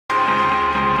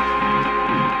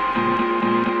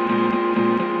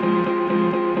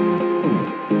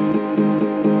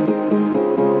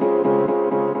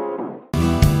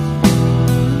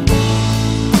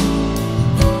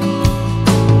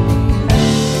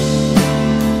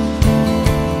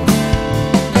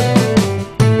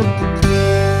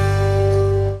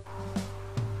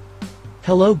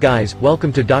Hello guys,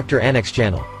 welcome to Dr. Annex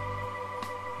channel.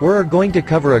 We're going to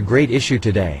cover a great issue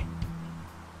today.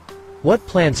 What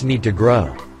plants need to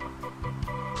grow?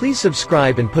 Please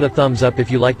subscribe and put a thumbs up if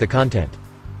you like the content.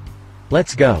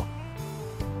 Let's go.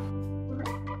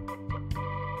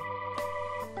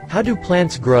 How do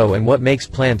plants grow and what makes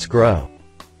plants grow?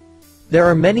 There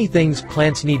are many things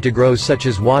plants need to grow, such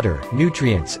as water,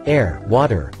 nutrients, air,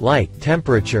 water, light,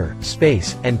 temperature,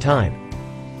 space, and time.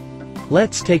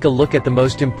 Let's take a look at the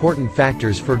most important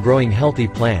factors for growing healthy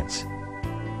plants.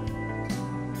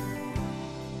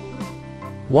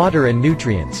 Water and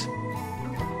nutrients.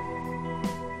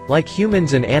 Like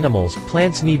humans and animals,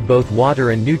 plants need both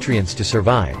water and nutrients to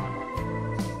survive.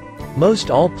 Most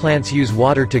all plants use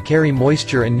water to carry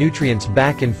moisture and nutrients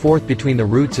back and forth between the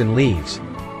roots and leaves.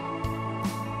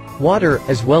 Water,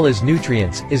 as well as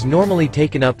nutrients, is normally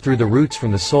taken up through the roots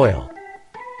from the soil.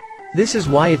 This is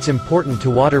why it's important to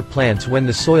water plants when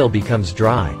the soil becomes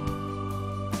dry.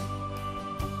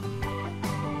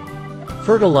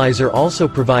 Fertilizer also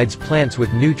provides plants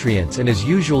with nutrients and is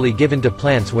usually given to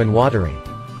plants when watering.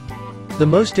 The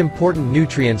most important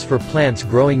nutrients for plants'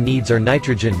 growing needs are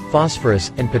nitrogen,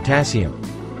 phosphorus, and potassium.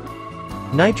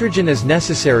 Nitrogen is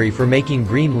necessary for making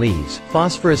green leaves,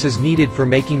 phosphorus is needed for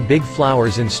making big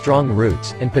flowers and strong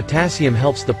roots, and potassium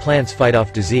helps the plants fight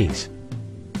off disease.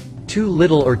 Too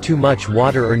little or too much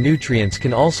water or nutrients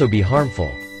can also be harmful.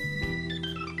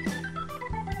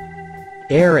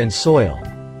 Air and soil.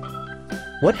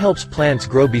 What helps plants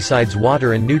grow besides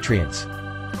water and nutrients?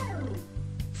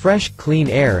 Fresh, clean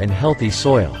air and healthy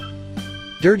soil.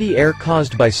 Dirty air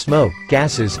caused by smoke,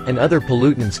 gases, and other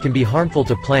pollutants can be harmful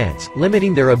to plants,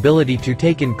 limiting their ability to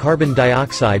take in carbon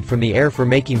dioxide from the air for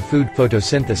making food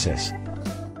photosynthesis.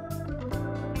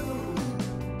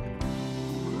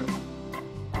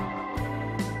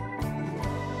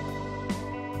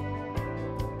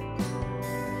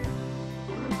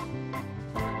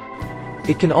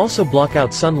 It can also block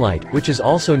out sunlight, which is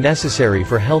also necessary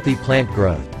for healthy plant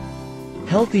growth.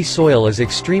 Healthy soil is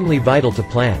extremely vital to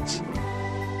plants.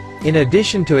 In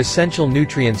addition to essential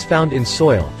nutrients found in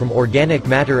soil, from organic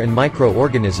matter and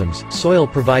microorganisms, soil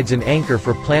provides an anchor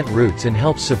for plant roots and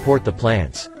helps support the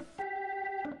plants.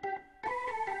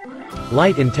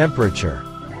 Light and temperature.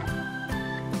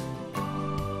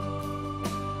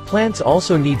 Plants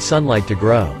also need sunlight to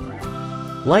grow.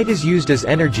 Light is used as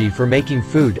energy for making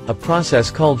food, a process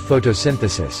called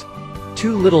photosynthesis.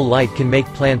 Too little light can make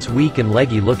plants weak and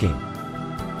leggy looking.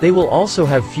 They will also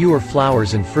have fewer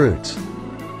flowers and fruits.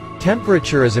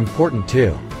 Temperature is important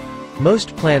too.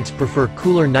 Most plants prefer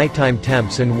cooler nighttime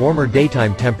temps and warmer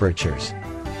daytime temperatures.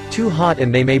 Too hot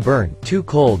and they may burn, too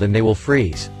cold and they will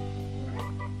freeze.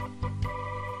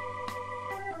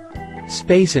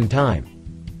 Space and time.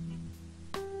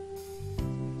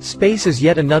 Space is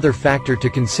yet another factor to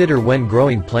consider when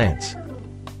growing plants.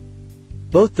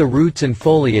 Both the roots and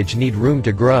foliage need room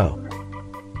to grow.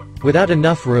 Without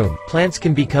enough room, plants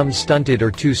can become stunted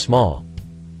or too small.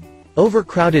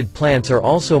 Overcrowded plants are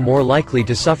also more likely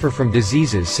to suffer from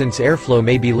diseases since airflow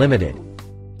may be limited.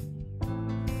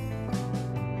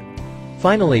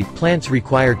 Finally, plants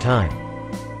require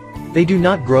time. They do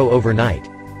not grow overnight.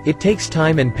 It takes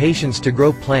time and patience to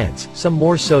grow plants, some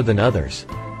more so than others.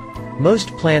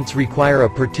 Most plants require a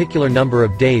particular number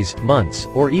of days, months,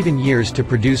 or even years to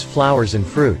produce flowers and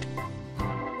fruit.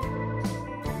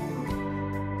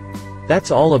 That's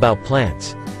all about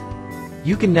plants.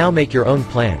 You can now make your own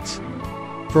plants.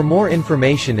 For more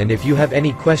information and if you have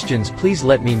any questions, please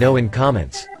let me know in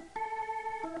comments.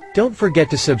 Don't forget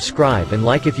to subscribe and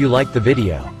like if you like the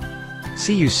video.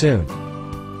 See you soon.